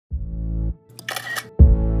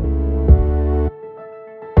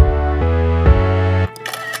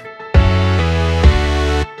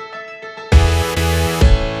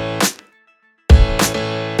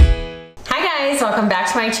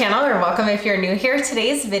to my channel, or welcome if you're new here.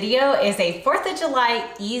 Today's video is a 4th of July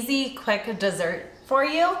easy, quick dessert for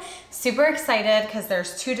you. Super excited because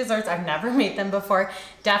there's 2 desserts. I've never made them before.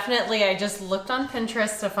 Definitely, I just looked on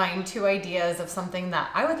Pinterest to find 2 ideas of something that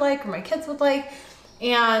I would like or my kids would like.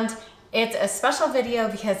 And it's a special video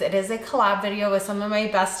because it is a collab video with some of my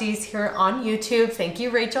besties here on YouTube. Thank you,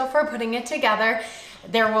 Rachel, for putting it together.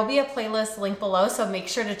 There will be a playlist link below, so make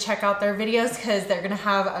sure to check out their videos because they're gonna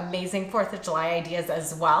have amazing 4th of July ideas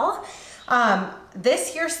as well.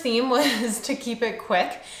 This year's theme was to keep it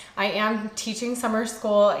quick. I am teaching summer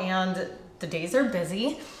school and the days are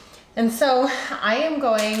busy. And so I am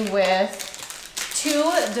going with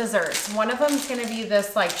 2 desserts. One of them is gonna be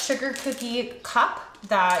this like sugar cookie cup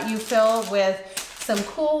that you fill with some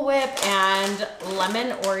Cool Whip and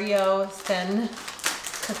lemon Oreo thin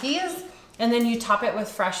cookies. And then you top it with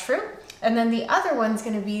fresh fruit. And then the other one's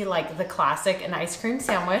gonna be like the classic, an ice cream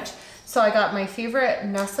sandwich. So I got my favorite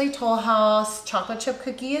Nestle Toll House chocolate chip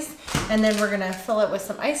cookies, and then we're gonna fill it with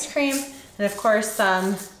some ice cream, and of course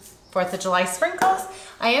some 4th of July sprinkles.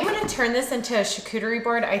 I am gonna turn this into a charcuterie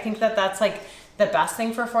board. I think that that's like the best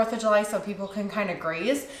thing for 4th of July so people can kind of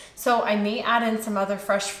graze. So I may add in some other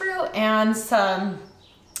fresh fruit and some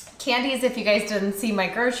candies. If you guys didn't see my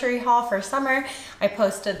grocery haul for summer, I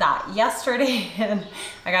posted that yesterday and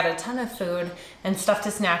I got a ton of food and stuff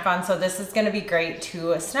to snack on. So this is gonna be great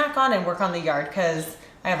to snack on and work on the yard because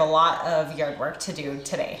I have a lot of yard work to do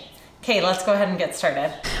today. Okay, let's go ahead and get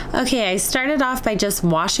started. Okay, I started off by just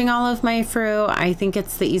washing all of my fruit. I think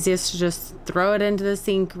it's the easiest to just throw it into the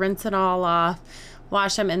sink, rinse it all off,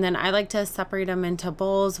 wash them, and then I like to separate them into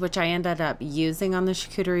bowls, which I ended up using on the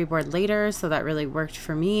charcuterie board later, so that really worked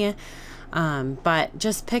for me. But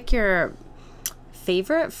just pick your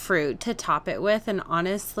favorite fruit to top it with, and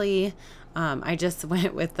honestly, I just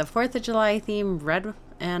went with the 4th of July theme, red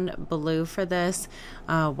and blue for this.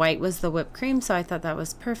 White was the whipped cream, so I thought that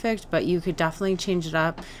was perfect, but you could definitely change it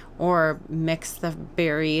up or mix the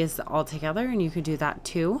berries all together, and you could do that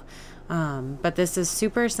too. But this is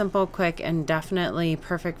super simple, quick, and definitely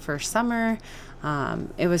perfect for summer.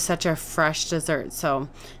 It was such a fresh dessert, so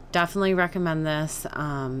definitely recommend this.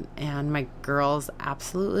 And my girls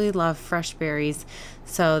absolutely love fresh berries,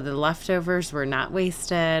 so the leftovers were not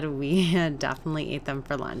wasted. We definitely ate them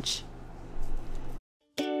for lunch.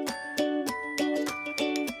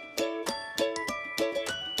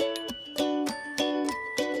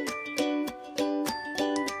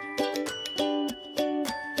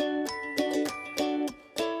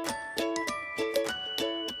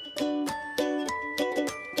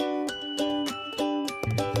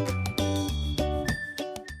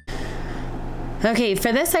 Okay,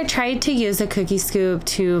 for this I tried to use a cookie scoop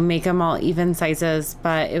to make them all even sizes,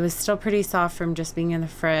 but it was still pretty soft from just being in the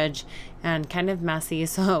fridge and kind of messy,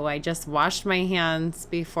 so I just washed my hands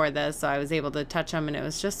before this so I was able to touch them, and it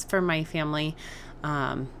was just for my family.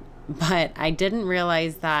 But I didn't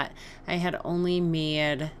realize that I had only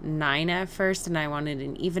made 9 at first and I wanted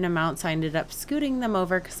an even amount, so I ended up scooting them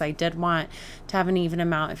over because I did want to have an even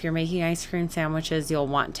amount. If you're making ice cream sandwiches, you'll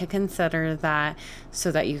want to consider that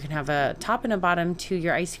so that you can have a top and a bottom to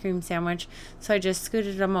your ice cream sandwich. So I just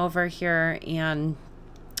scooted them over here and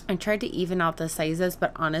I tried to even out the sizes,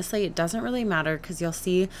 but honestly it doesn't really matter because you'll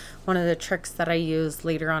see one of the tricks that I use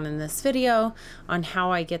later on in this video on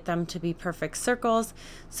how I get them to be perfect circles.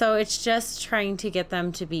 So it's just trying to get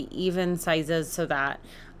them to be even sizes so that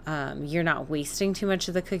you're not wasting too much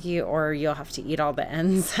of the cookie, or you'll have to eat all the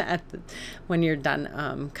ends when you're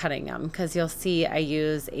done cutting them, because you'll see I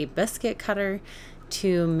use a biscuit cutter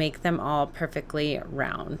to make them all perfectly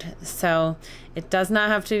round. So it does not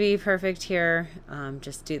have to be perfect here,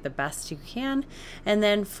 just do the best you can. And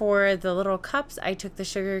then for the little cups, I took the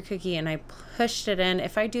sugar cookie and I pushed it in.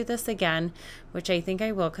 If I do this again, which I think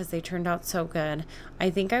I will because they turned out so good, I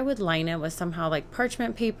think I would line it with somehow like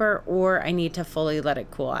parchment paper, or I need to fully let it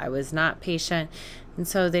cool. I was not patient, and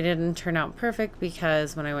so they didn't turn out perfect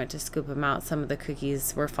because when I went to scoop them out, some of the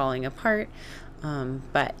cookies were falling apart.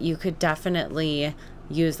 But you could definitely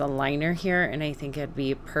use a liner here, and I think it'd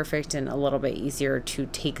be perfect and a little bit easier to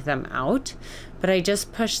take them out. But I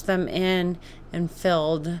just pushed them in and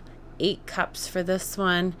filled 8 cups for this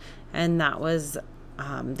one, and that was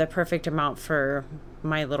the perfect amount for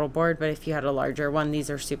my little board. But if you had a larger one, these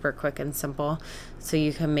are super quick and simple, so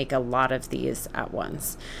you can make a lot of these at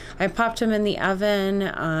once. I popped them in the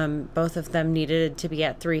oven. Both of them needed to be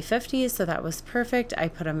at 350, so that was perfect. I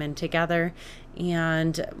put them in together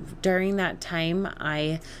And during that time,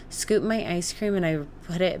 I scooped my ice cream and I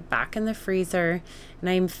put it back in the freezer, and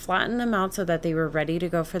I flattened them out so that they were ready to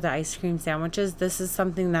go for the ice cream sandwiches. This is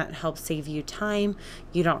something that helps save you time.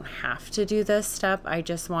 You don't have to do this step. I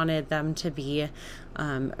just wanted them to be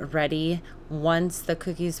ready once the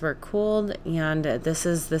cookies were cooled, and this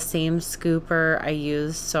is the same scooper I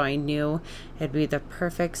used, so I knew it'd be the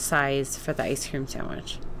perfect size for the ice cream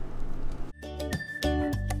sandwich.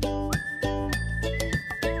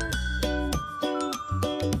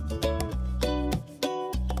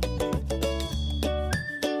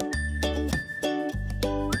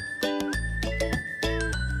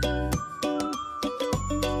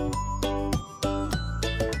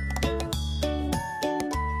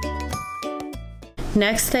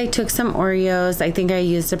 Next, I took some Oreos. I think I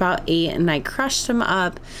used about 8, and I crushed them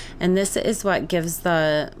up. And this is what gives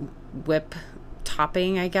the whip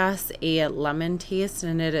topping, I guess, a lemon taste.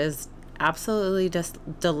 And it is absolutely just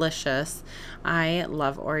delicious. I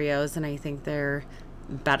love Oreos, and I think they're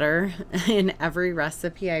better in every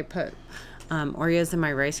recipe. I put Oreos in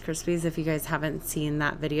my Rice Krispies. If you guys haven't seen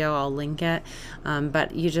that video, I'll link it.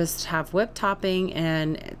 But you just have whipped topping,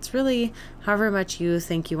 and it's really however much you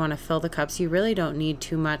think you want to fill the cups. You really don't need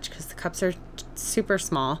too much because the cups are super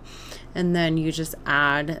small. And then you just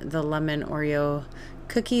add the lemon Oreo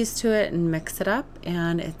cookies to it and mix it up,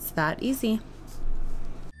 and it's that easy.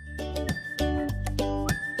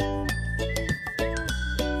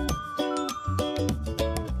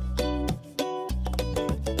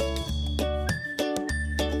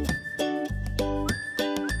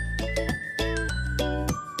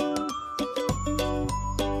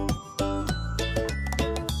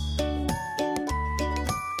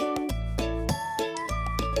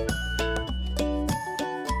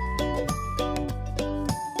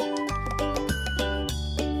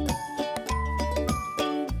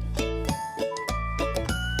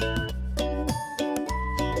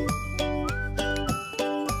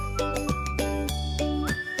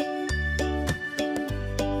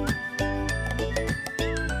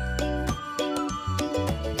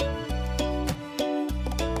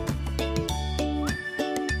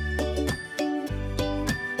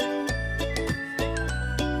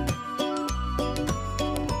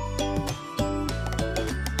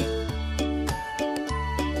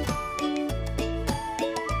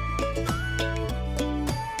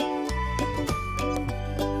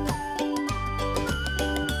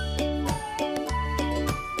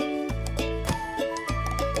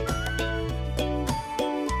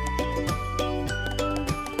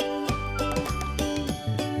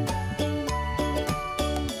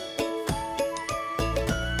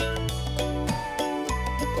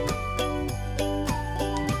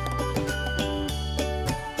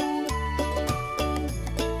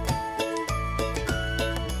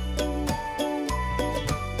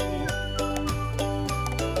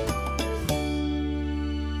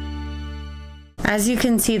 As you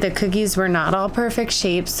can see, the cookies were not all perfect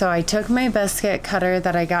shapes, so I took my biscuit cutter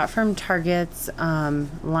that I got from Target's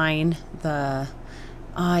line,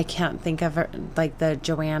 I can't think of it, like the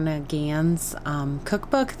Joanna Gans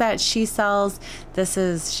cookbook that she sells.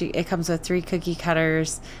 It comes with 3 cookie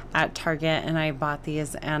cutters at Target, and I bought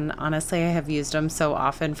these, and honestly I have used them so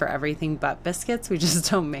often for everything but biscuits. We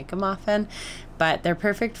just don't make them often, but they're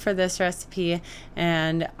perfect for this recipe.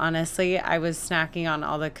 And honestly, I was snacking on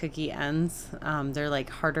all the cookie ends. They're like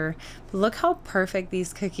harder. But look how perfect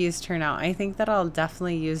these cookies turn out. I think that I'll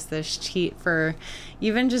definitely use this cheat for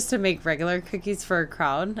even just to make regular cookies for a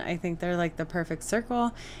crowd. I think they're like the perfect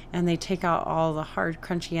circle, and they take out all the hard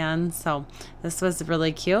crunchy ends. So this was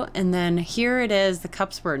really cute. And then here it is. The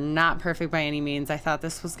cups were not perfect by any means. I thought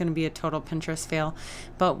this was going to be a total Pinterest fail,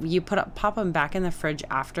 but you pop them back in the fridge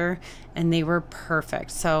after, and they were perfect.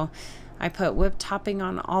 So I put whipped topping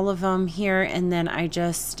on all of them here, and then I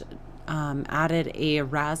just added a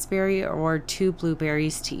raspberry or 2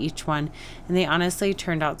 blueberries to each one, and they honestly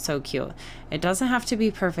turned out so cute. It doesn't have to be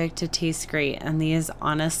perfect to taste great, and these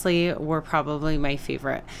honestly were probably my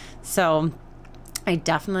favorite. So I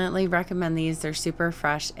definitely recommend these. They're super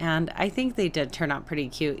fresh, and I think they did turn out pretty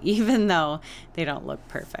cute even though they don't look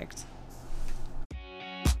perfect.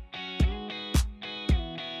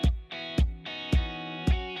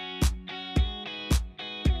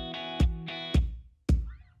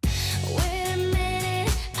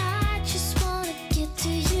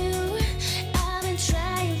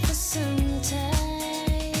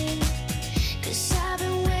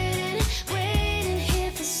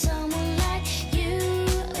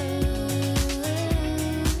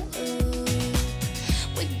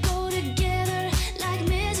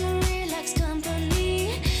 Misery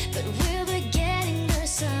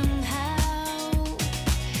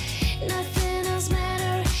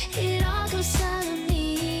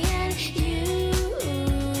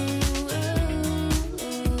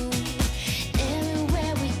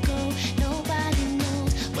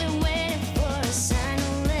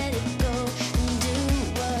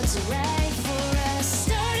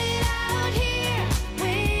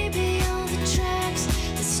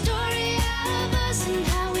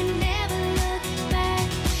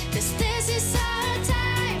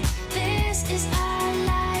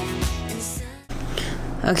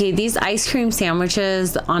Okay, these ice cream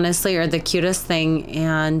sandwiches honestly are the cutest thing,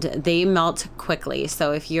 and they melt quickly.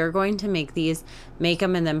 So if you're going to make these, make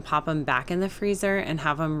them and then pop them back in the freezer and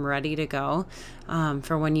have them ready to go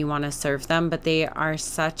for when you want to serve them. But they are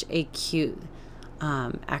such a cute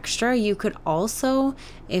extra. You could also,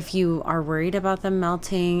 if you are worried about them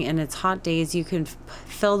melting and it's hot days, you could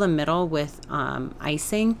fill the middle with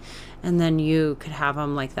icing, and then you could have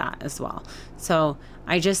them like that as well. So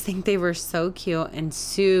I just think they were so cute and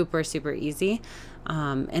super, super easy.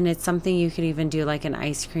 And it's something you could even do like an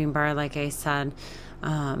ice cream bar, like I said.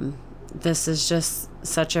 This is just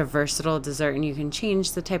such a versatile dessert, and you can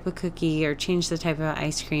change the type of cookie or change the type of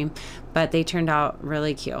ice cream, but they turned out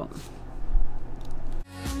really cute.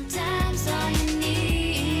 Sometimes all you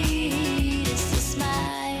need is a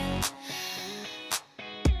smile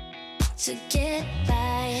to get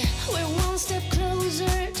by. We're one step closer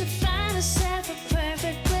to find ourselves a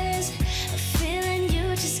perfect place, a feeling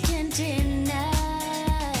you just can't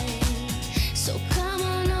deny. So come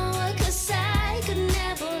on over, 'cause I could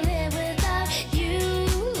never live without you.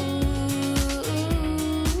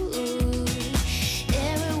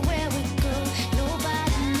 Everywhere we go,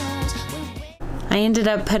 nobody knows I ended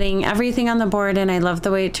up putting everything on the board, and I love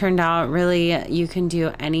the way it turned out. Really, you can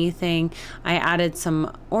do anything. I added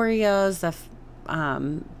some Oreos, the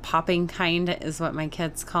popping kind is what my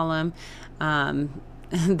kids call them.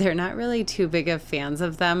 They're not really too big of fans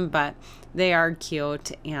of them, but they are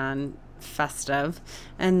cute and festive.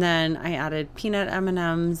 And then I added peanut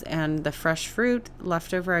M&Ms and the fresh fruit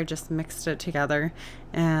leftover. I just mixed it together,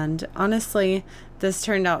 and honestly, this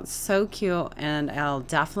turned out so cute, and I'll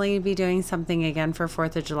definitely be doing something again for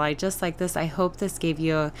 4th of July just like this. I hope this gave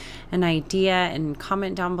you an idea, and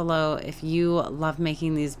comment down below if you love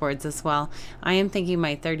making these boards as well. I am thinking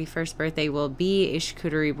my 31st birthday will be a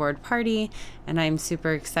charcuterie board party, and I'm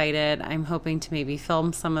super excited. I'm hoping to maybe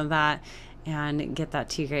film some of that and get that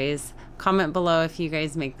to you guys. Comment below if you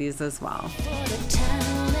guys make these as well. for the time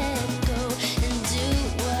to let go and do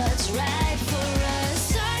what's right for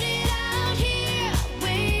us. Started out here,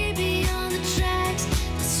 way beyond the tracks.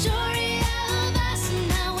 The story of us, and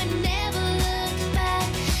now we never look back.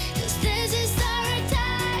 'Cause this is our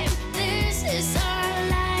time, this is our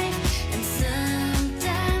life. And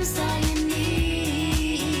sometimes all you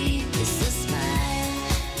need is a smile.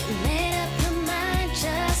 You made up your mind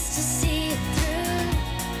just to see it through.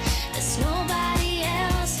 There's nobody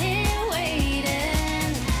else here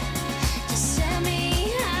waiting. Just tell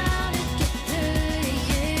me how to get through to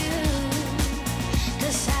you.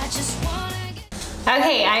 'Cause I just wanna get.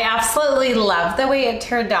 Okay, I absolutely love the way it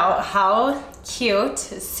turned out. How cute,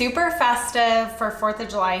 super festive for 4th of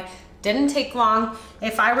July. Didn't take long.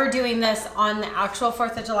 If I were doing this on the actual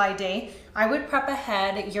 4th of July day, I would prep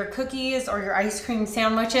ahead your cookies or your ice cream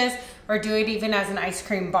sandwiches, or do it even as an ice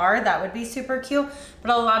cream bar. That would be super cute.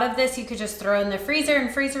 But a lot of this you could just throw in the freezer and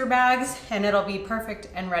freezer bags, and it'll be perfect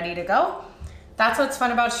and ready to go. That's what's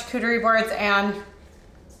fun about charcuterie boards, and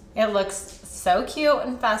it looks so cute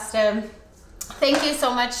and festive. Thank you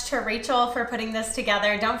so much to Rachel for putting this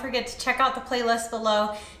together. Don't forget to check out the playlist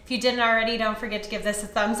below. If you didn't already, don't forget to give this a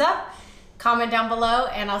thumbs up. Comment down below,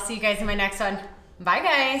 and I'll see you guys in my next one. Bye,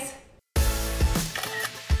 guys.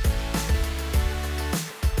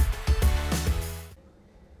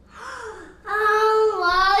 I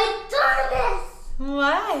like this.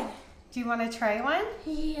 What? Do you want to try one?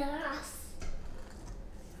 Yes.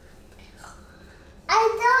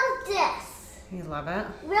 I love this. You love it?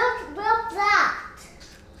 Look that.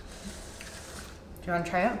 Do you want to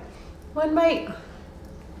try it? One bite.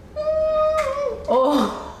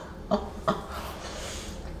 Oh.